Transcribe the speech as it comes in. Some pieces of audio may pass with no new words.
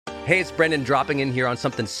Hey, it's Brendan dropping in here on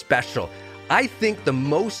something special. I think the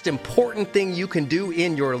most important thing you can do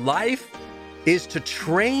in your life is to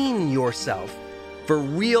train yourself for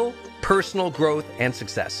real personal growth and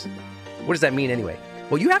success. What does that mean anyway?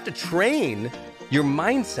 Well, you have to train your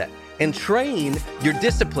mindset and train your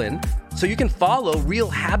discipline so you can follow real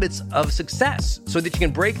habits of success, so that you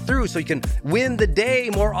can break through, so you can win the day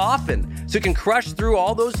more often, so you can crush through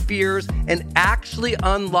all those fears and actually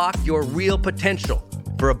unlock your real potential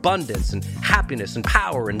for abundance and happiness and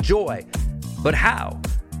power and joy. But how?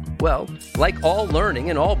 Well, like all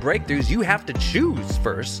learning and all breakthroughs, you have to choose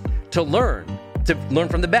first to learn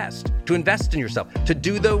from the best, to invest in yourself, to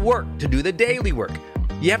do the work, to do the daily work.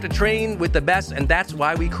 You have to train with the best, and that's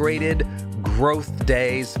why we created Growth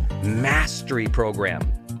Day's Mastery Program.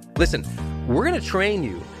 Listen, we're going to train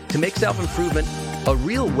you to make self-improvement a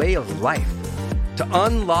real way of life, to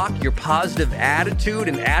unlock your positive attitude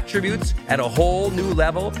and attributes at a whole new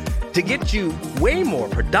level, to get you way more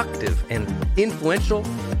productive and influential,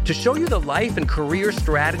 to show you the life and career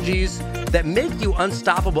strategies that make you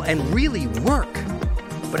unstoppable and really work.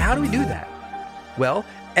 But how do we do that? Well,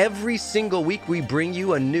 every single week we bring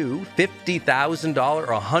you a new $50,000 or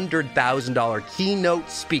 $100,000 keynote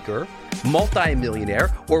speaker,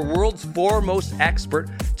 multimillionaire, or world's foremost expert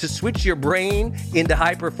to switch your brain into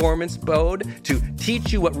high performance mode, to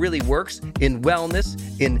teach you what really works in wellness,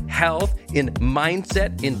 in health, in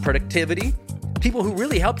mindset, in productivity. People who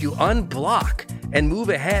really help you unblock and move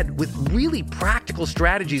ahead with really practical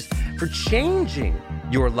strategies for changing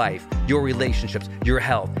your life, your relationships, your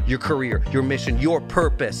health, your career, your mission, your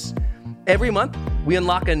purpose. Every month, we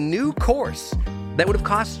unlock a new course that would have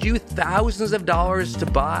cost you thousands of dollars to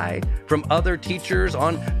buy from other teachers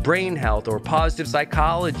on brain health or positive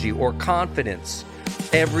psychology or confidence.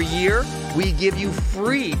 Every year, we give you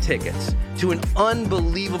free tickets to an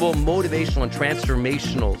unbelievable motivational and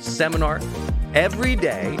transformational seminar. Every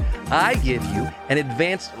day, I give you an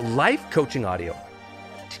advanced life coaching audio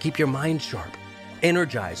to keep your mind sharp,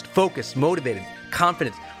 energized, focused, motivated,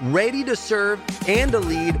 confident, ready to serve and to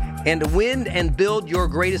lead and to win and build your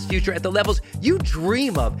greatest future at the levels you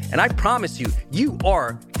dream of. And I promise you, you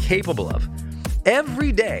are capable of.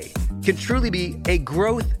 Every day can truly be a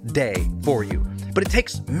growth day for you. But it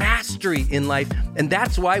takes mastery in life, and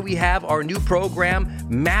that's why we have our new program,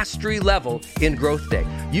 Mastery Level in Growth Day.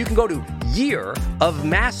 You can go to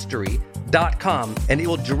yearofmastery.com, and it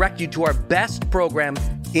will direct you to our best program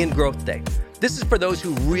in Growth Day. This is for those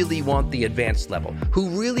who really want the advanced level, who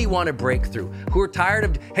really want to break through, who are tired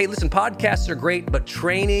of, hey, listen, podcasts are great, but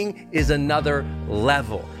training is another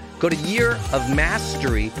level. Go to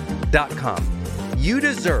yearofmastery.com. You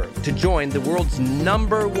deserve to join the world's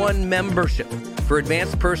 #1 membership for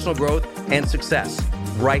advanced personal growth and success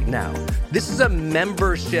right now. This is a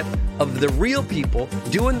membership of the real people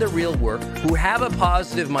doing the real work, who have a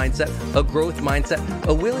positive mindset, a growth mindset,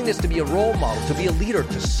 a willingness to be a role model, to be a leader,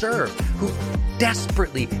 to serve, who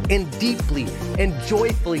desperately and deeply and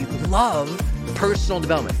joyfully love personal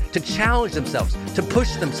development, to challenge themselves, to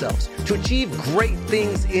push themselves, to achieve great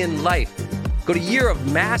things in life. Go to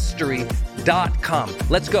yearofmastery.com.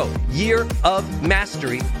 Let's go.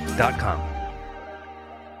 yearofmastery.com.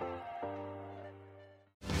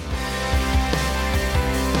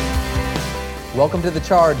 Welcome to The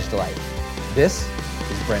Charged Life. This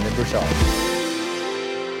is Brendon Burchard.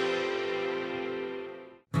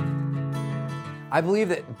 I believe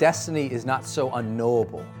that destiny is not so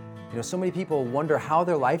unknowable. You know, so many people wonder how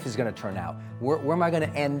their life is going to turn out. Where am I going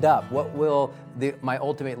to end up? What will my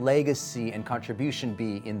ultimate legacy and contribution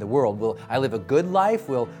be in the world? Will I live a good life?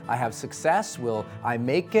 Will I have success? Will I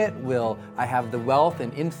make it? Will I have the wealth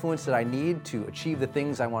and influence that I need to achieve the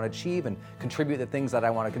things I want to achieve and contribute the things that I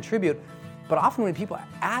want to contribute? But often when people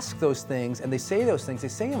ask those things and they say those things, they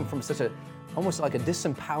say them from such almost like a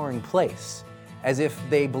disempowering place, as if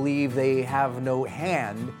they believe they have no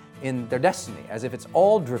hand in their destiny, as if it's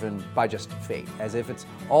all driven by just fate, as if it's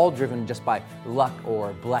all driven just by luck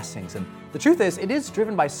or blessings. And the truth is, it is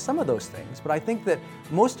driven by some of those things, but I think that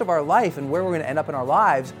most of our life and where we're going to end up in our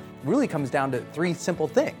lives really comes down to 3 simple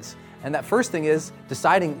things. And that first thing is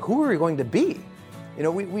deciding who are we going to be. You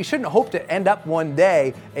know, we shouldn't hope to end up one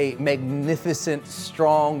day a magnificent,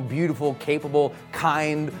 strong, beautiful, capable,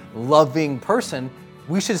 kind, loving person.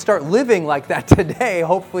 We should start living like that today,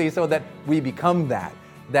 hopefully, so that we become that.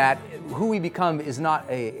 That who we become is not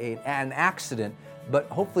an accident, but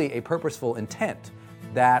hopefully a purposeful intent.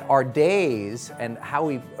 That our days and how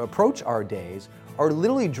we approach our days are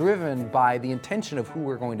literally driven by the intention of who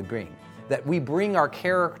we're going to bring. That we bring our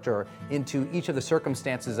character into each of the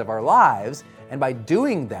circumstances of our lives, and by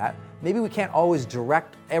doing that, maybe we can't always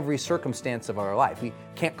direct every circumstance of our life. We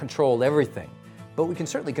can't control everything. But we can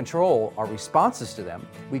certainly control our responses to them.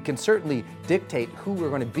 We can certainly dictate who we're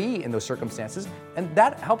going to be in those circumstances, and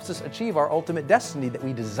that helps us achieve our ultimate destiny that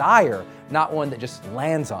we desire, not one that just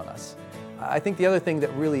lands on us. I think the other thing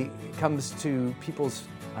that really comes to people's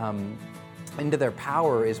into their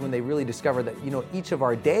power is when they really discover that, each of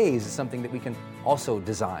our days is something that we can also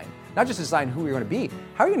design. Not just design who you're going to be.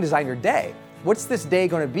 How are you going to design your day? What's this day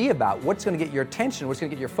going to be about? What's going to get your attention? What's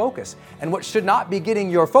going to get your focus? And what should not be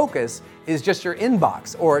getting your focus is just your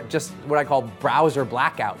inbox, or just what I call browser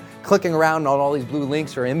blackout, clicking around on all these blue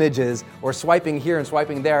links or images, or swiping here and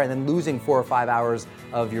swiping there, and then losing 4 or 5 hours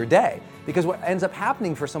of your day. Because what ends up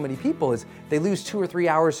happening for so many people is they lose 2 or 3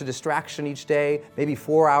 hours to distraction each day, maybe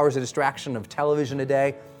 4 hours of distraction of television a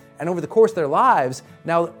day. And over the course of their lives,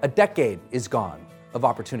 now a decade is gone of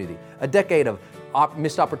opportunity, a decade of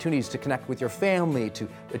missed opportunities to connect with your family, to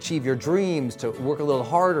achieve your dreams, to work a little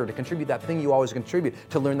harder, to contribute that thing you always contribute,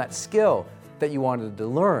 to learn that skill that you wanted to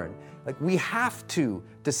learn. Like, we have to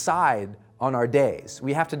decide on our days.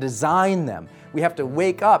 We have to design them. We have to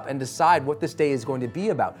wake up and decide what this day is going to be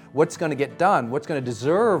about, what's going to get done, what's going to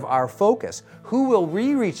deserve our focus, who will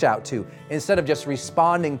we reach out to instead of just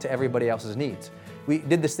responding to everybody else's needs. We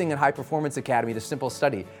did this thing in High Performance Academy, this simple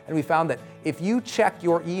study, and we found that if you check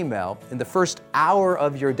your email in the first hour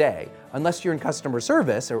of your day, unless you're in customer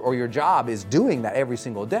service or your job is doing that every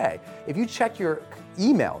single day, if you check your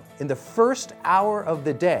email in the first hour of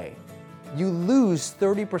the day, you lose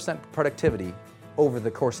 30% productivity over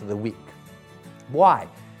the course of the week. Why?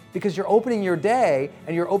 Because you're opening your day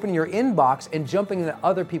and you're opening your inbox and jumping into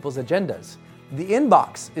other people's agendas. The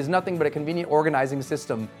inbox is nothing but a convenient organizing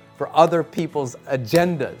system for other people's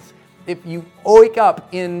agendas. If you wake up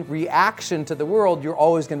in reaction to the world, you're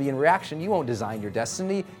always going to be in reaction. You won't design your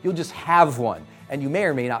destiny. You'll just have one, and you may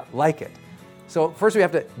or may not like it. So first we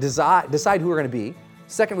have to decide who we're going to be.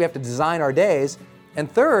 Second, we have to design our days.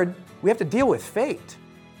 And third, we have to deal with fate.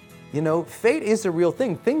 Fate is a real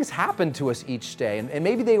thing. Things happen to us each day, and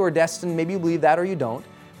maybe they were destined, maybe you believe that or you don't.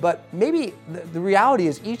 But maybe the reality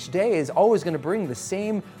is each day is always going to bring the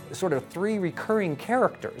same sort of 3 recurring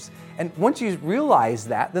characters. And once you realize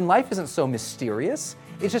that, then life isn't so mysterious.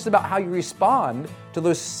 It's just about how you respond to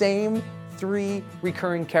those same 3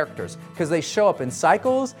 recurring characters, because they show up in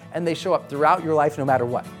cycles and they show up throughout your life no matter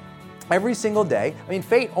what. Every single day,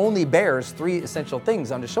 fate only bears 3 essential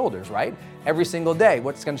things on its shoulders, right? Every single day,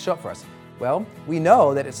 what's going to show up for us? Well, we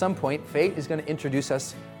know that at some point, fate is going to introduce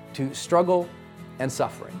us to struggle and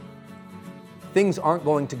suffering. Things aren't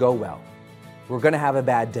going to go well. We're going to have a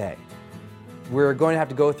bad day. We're going to have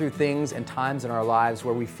to go through things and times in our lives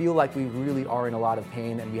where we feel like we really are in a lot of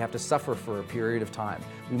pain and we have to suffer for a period of time.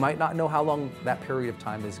 We might not know how long that period of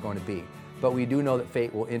time is going to be, but we do know that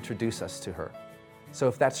fate will introduce us to her. So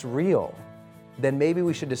if that's real, then maybe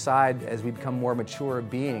we should decide as we become more mature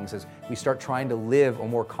beings, as we start trying to live a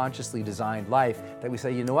more consciously designed life, that we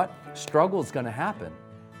say, you know what? Struggle is going to happen.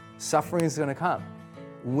 Suffering is going to come.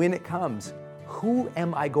 When it comes, who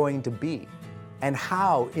am I going to be? And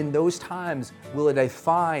how, in those times, will it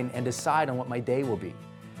define and decide on what my day will be?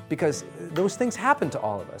 Because those things happen to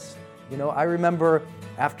all of us. I remember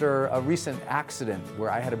after a recent accident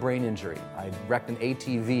where I had a brain injury. I wrecked an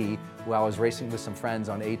ATV while I was racing with some friends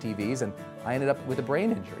on ATVs, and I ended up with a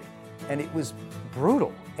brain injury. And it was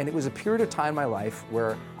brutal. And it was a period of time in my life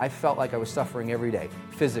where I felt like I was suffering every day,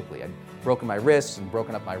 physically. I'd broken my wrists and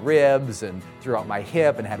broken up my ribs and threw out my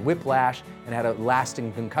hip and had whiplash and had a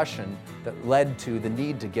lasting concussion that led to the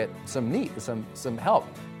need to get some help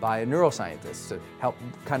by a neuroscientist to help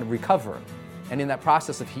kind of recover. And in that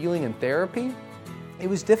process of healing and therapy, it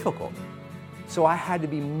was difficult. So I had to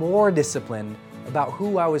be more disciplined about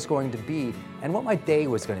who I was going to be and what my day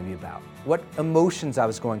was going to be about, what emotions I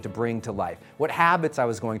was going to bring to life, what habits I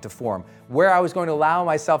was going to form, where I was going to allow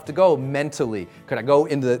myself to go mentally. Could I go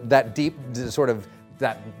into that deep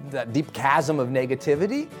chasm of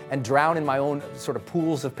negativity and drown in my own sort of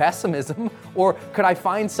pools of pessimism? Or could I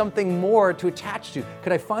find something more to attach to?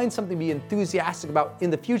 Could I find something to be enthusiastic about in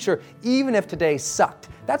the future, even if today sucked?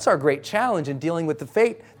 That's our great challenge in dealing with the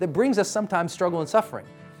fate that brings us sometimes struggle and suffering.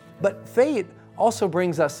 But fate also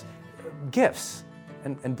brings us gifts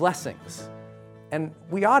and blessings. And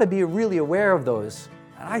we ought to be really aware of those,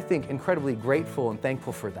 and I think incredibly grateful and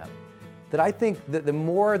thankful for them. That I think that the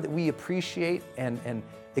more that we appreciate and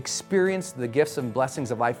experience the gifts and blessings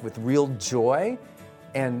of life with real joy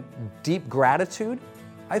and deep gratitude,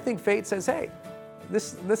 I think fate says, hey,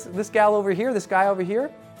 this guy over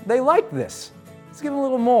here, they like this. Let's give them a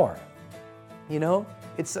little more.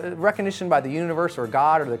 it's a recognition by the universe or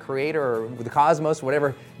God or the creator or the cosmos,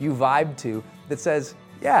 whatever you vibe to, that says,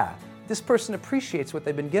 yeah, this person appreciates what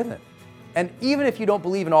they've been given. And even if you don't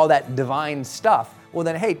believe in all that divine stuff, well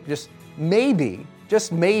then, hey, just maybe,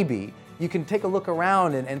 you can take a look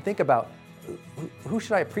around and think about, who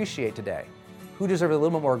should I appreciate today? Who deserves a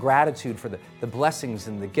little bit more gratitude for the blessings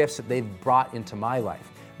and the gifts that they've brought into my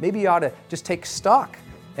life? Maybe you ought to just take stock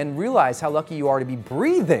and realize how lucky you are to be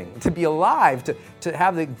breathing, to be alive, to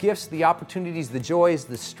have the gifts, the opportunities, the joys,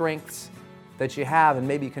 the strengths that you have, and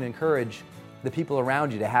maybe you can encourage the people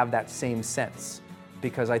around you to have that same sense.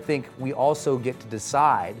 Because I think we also get to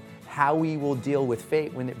decide how we will deal with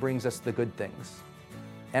fate when it brings us the good things.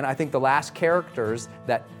 And I think the last characters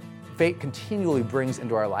that fate continually brings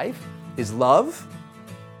into our life is love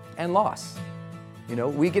and loss. You know,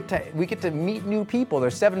 we get to meet new people.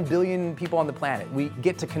 There's 7 billion people on the planet. We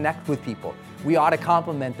get to connect with people. We ought to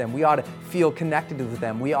compliment them. We ought to feel connected with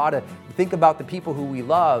them. We ought to think about the people who we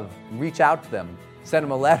love, reach out to them, send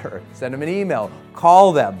them a letter, send them an email,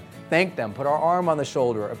 call them, thank them, put our arm on the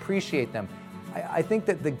shoulder, appreciate them. I think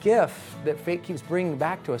that the gift that fate keeps bringing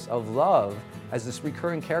back to us of love as this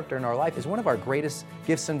recurring character in our life is one of our greatest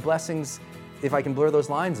gifts and blessings, if I can blur those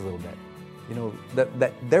lines a little bit. You know,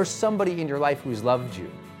 that there's somebody in your life who's loved you,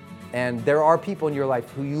 and there are people in your life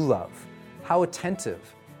who you love. How attentive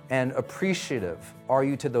and appreciative are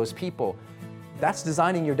you to those people? That's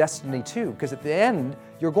designing your destiny too, because at the end,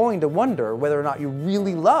 you're going to wonder whether or not you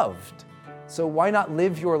really loved. So why not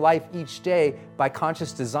live your life each day by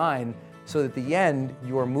conscious design so that at the end,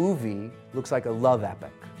 your movie looks like a love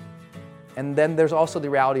epic? And then there's also the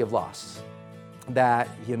reality of loss. That,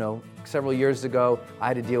 you know, several years ago, I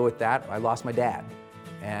had to deal with that. I lost my dad.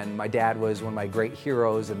 And my dad was one of my great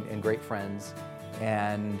heroes and great friends.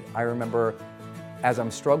 And I remember as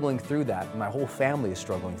I'm struggling through that, and my whole family is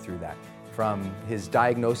struggling through that, from his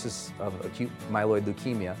diagnosis of acute myeloid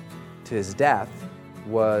leukemia to his death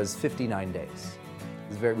was 59 days.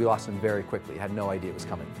 We lost him very quickly, had no idea it was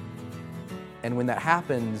coming. And when that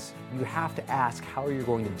happens, you have to ask, how are you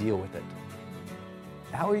going to deal with it?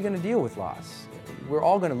 How are you going to deal with loss? We're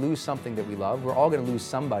all going to lose something that we love. We're all going to lose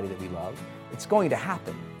somebody that we love. It's going to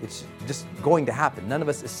happen. It's just going to happen. None of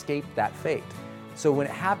us escape that fate. So when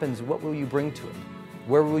it happens, what will you bring to it?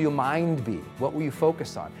 Where will your mind be? What will you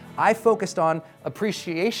focus on? I focused on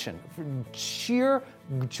appreciation, sheer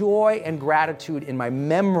joy and gratitude in my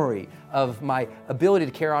memory of my ability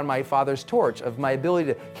to carry on my father's torch, of my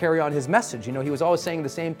ability to carry on his message. You know, he was always saying the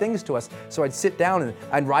same things to us, so I'd sit down and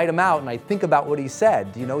I'd write them out and I'd think about what he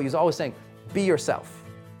said. You know, he was always saying, be yourself,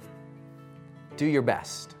 do your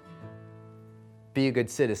best, be a good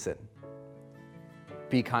citizen,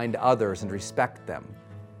 be kind to others and respect them,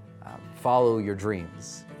 follow your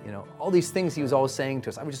dreams. You know, all these things he was always saying to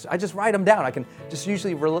us, I just write them down. I can just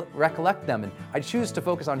usually recollect them, and I choose to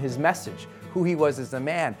focus on his message, who he was as a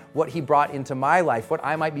man, what he brought into my life, what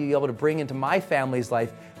I might be able to bring into my family's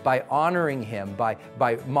life by honoring him, by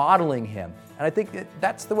modeling him. And I think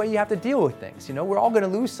that's the way you have to deal with things. You know, we're all going to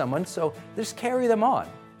lose someone, so just carry them on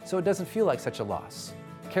so it doesn't feel like such a loss.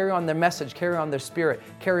 Carry on their message, carry on their spirit,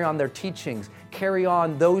 carry on their teachings, carry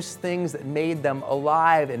on those things that made them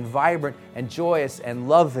alive and vibrant and joyous and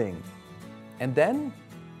loving. And then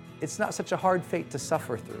it's not such a hard fate to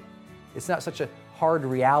suffer through. It's not such a hard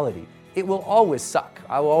reality. It will always suck.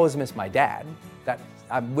 I will always miss my dad.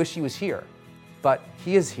 I wish he was here, but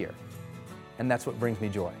he is here. And that's what brings me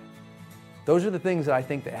joy. Those are the things that I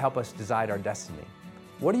think that help us decide our destiny.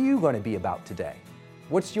 What are you going to be about today?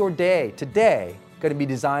 What's your day today going to be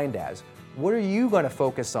designed as? What are you going to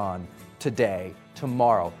focus on today,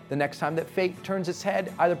 tomorrow, the next time that fate turns its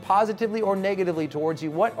head, either positively or negatively towards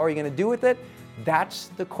you? What are you going to do with it? That's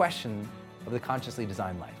the question of the consciously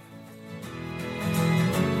designed life.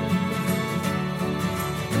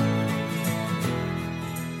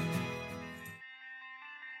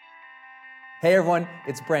 Hey everyone,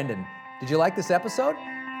 it's Brendan. Did you like this episode?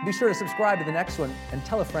 Be sure to subscribe to the next one and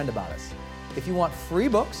tell a friend about us. If you want free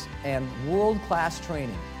books and world-class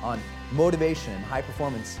training on motivation and high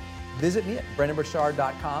performance, visit me at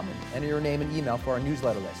brendanburchard.com and enter your name and email for our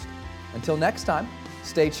newsletter list. Until next time,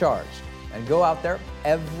 stay charged and go out there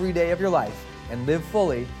every day of your life and live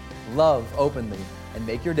fully, love openly, and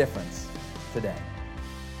make your difference today.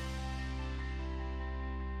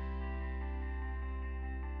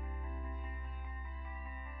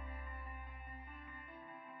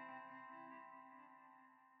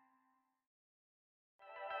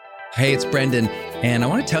 Hey, it's Brendan, and I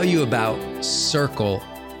want to tell you about Circle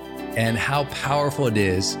and how powerful it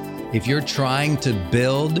is if you're trying to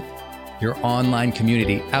build your online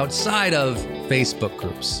community outside of Facebook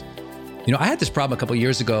groups. I had this problem a couple of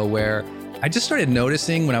years ago where I just started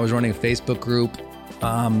noticing when I was running a Facebook group,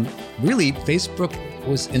 really Facebook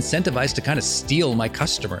was incentivized to kind of steal my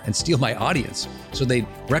customer and steal my audience. So they'd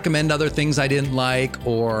recommend other things I didn't like,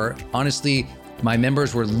 or honestly, my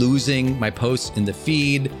members were losing my posts in the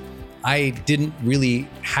feed. I didn't really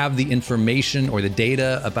have the information or the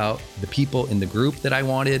data about the people in the group that I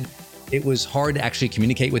wanted. It was hard to actually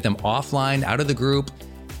communicate with them offline, out of the group.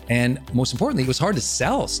 And most importantly, it was hard to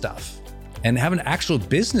sell stuff and have an actual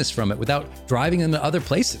business from it without driving them to other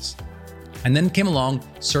places. And then came along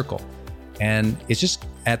Circle. And it's just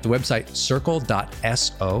at the website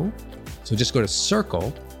circle.so. So just go to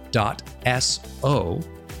circle.so.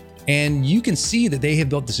 And you can see that they have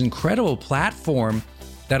built this incredible platform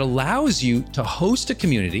that allows you to host a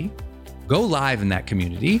community, go live in that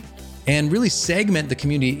community, and really segment the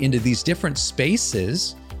community into these different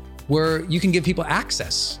spaces where you can give people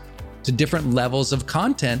access to different levels of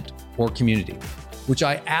content or community, which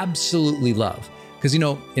I absolutely love. Because,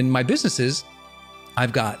 in my businesses,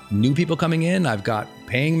 I've got new people coming in, I've got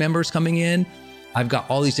paying members coming in, I've got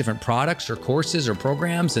all these different products or courses or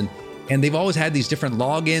programs, and they've always had these different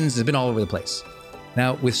logins. It's been all over the place.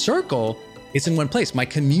 Now with Circle, it's in one place. My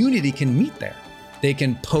community can meet there. They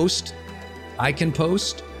can post, I can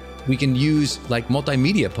post, we can use like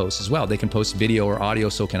multimedia posts as well. They can post video or audio,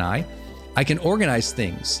 so can I. I can organize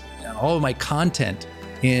things, all of my content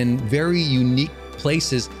in very unique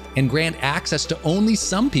places and grant access to only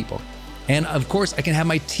some people. And of course, I can have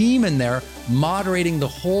my team in there moderating the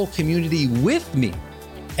whole community with me.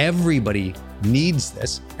 Everybody needs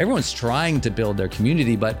this. Everyone's trying to build their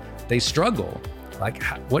community, but they struggle. Like,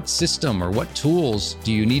 what system or what tools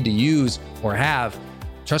do you need to use or have?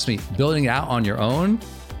 Trust me, building it out on your own,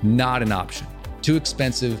 not an option. Too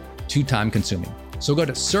expensive, too time consuming. So go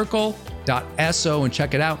to circle.so and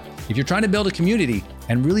check it out. If you're trying to build a community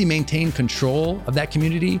and really maintain control of that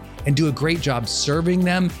community and do a great job serving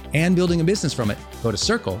them and building a business from it, go to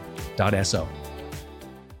circle.so.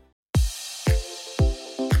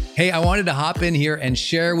 Hey, I wanted to hop in here and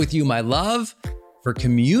share with you my love for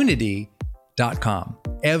community.com.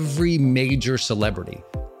 Every major celebrity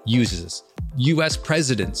uses this. US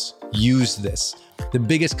presidents use this. The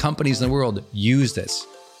biggest companies in the world use this.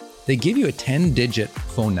 They give you a 10-digit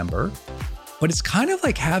phone number, but it's kind of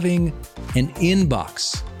like having an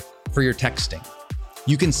inbox for your texting.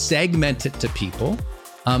 You can segment it to people,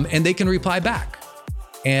 and they can reply back.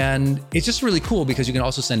 And it's just really cool because you can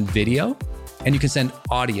also send video and you can send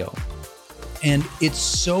audio. And it's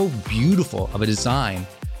so beautiful of a design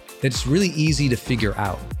that it's really easy to figure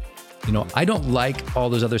out. I don't like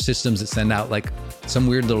all those other systems that send out like some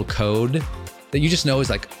weird little code that you just know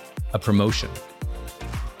is like a promotion.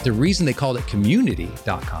 The reason they called it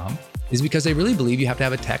community.com is because they really believe you have to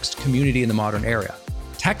have a text community in the modern era.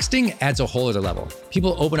 Texting adds a whole other level.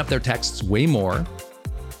 People open up their texts way more.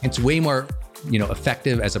 It's way more,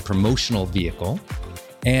 effective as a promotional vehicle.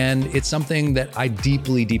 And it's something that I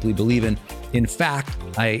deeply, deeply believe in. In fact,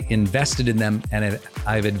 I invested in them and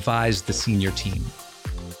I've advised the senior team.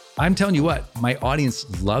 I'm telling you what, my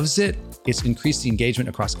audience loves it. It's increased the engagement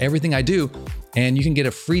across everything I do. And you can get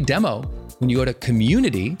a free demo when you go to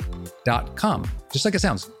community.com. Just like it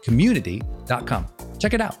sounds, community.com.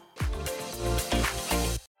 Check it out.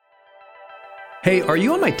 Hey, are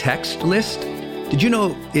you on my text list? Did you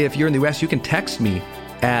know if you're in the US, you can text me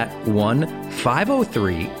at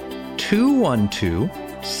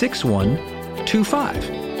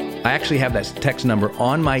 1-503-212-6125. I actually have that text number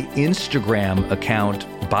on my Instagram account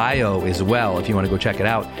bio as well, if you want to go check it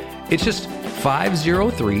out. It's just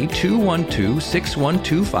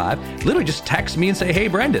 503-212-6125. Literally just text me and say, hey,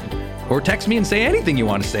 Brendan. Or text me and say anything you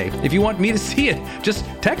want to say. If you want me to see it, just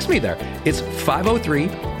text me there. It's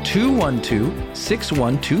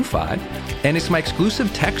 503-212-6125. And it's my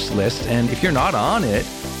exclusive text list. And if you're not on it,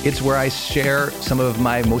 it's where I share some of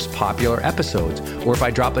my most popular episodes. Or if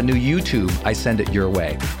I drop a new YouTube, I send it your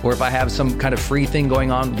way. Or if I have some kind of free thing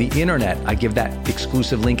going on the internet, I give that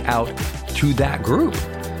exclusive link out to that group.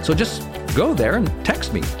 So just go there and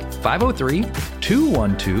text me,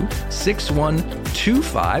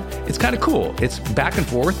 503-212-6125. It's kind of cool. It's back and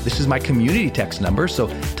forth. This is my community text number. So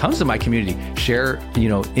tons of my community share,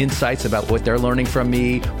 insights about what they're learning from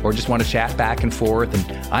me or just want to chat back and forth.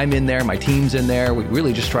 And I'm in there, my team's in there. We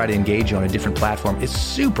really just try to engage you on a different platform. It's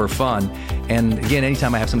super fun. And again,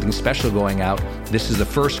 anytime I have something special going out, this is the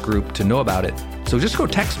first group to know about it. So just go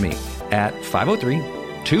text me at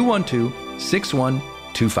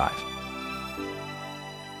 503-212-6125.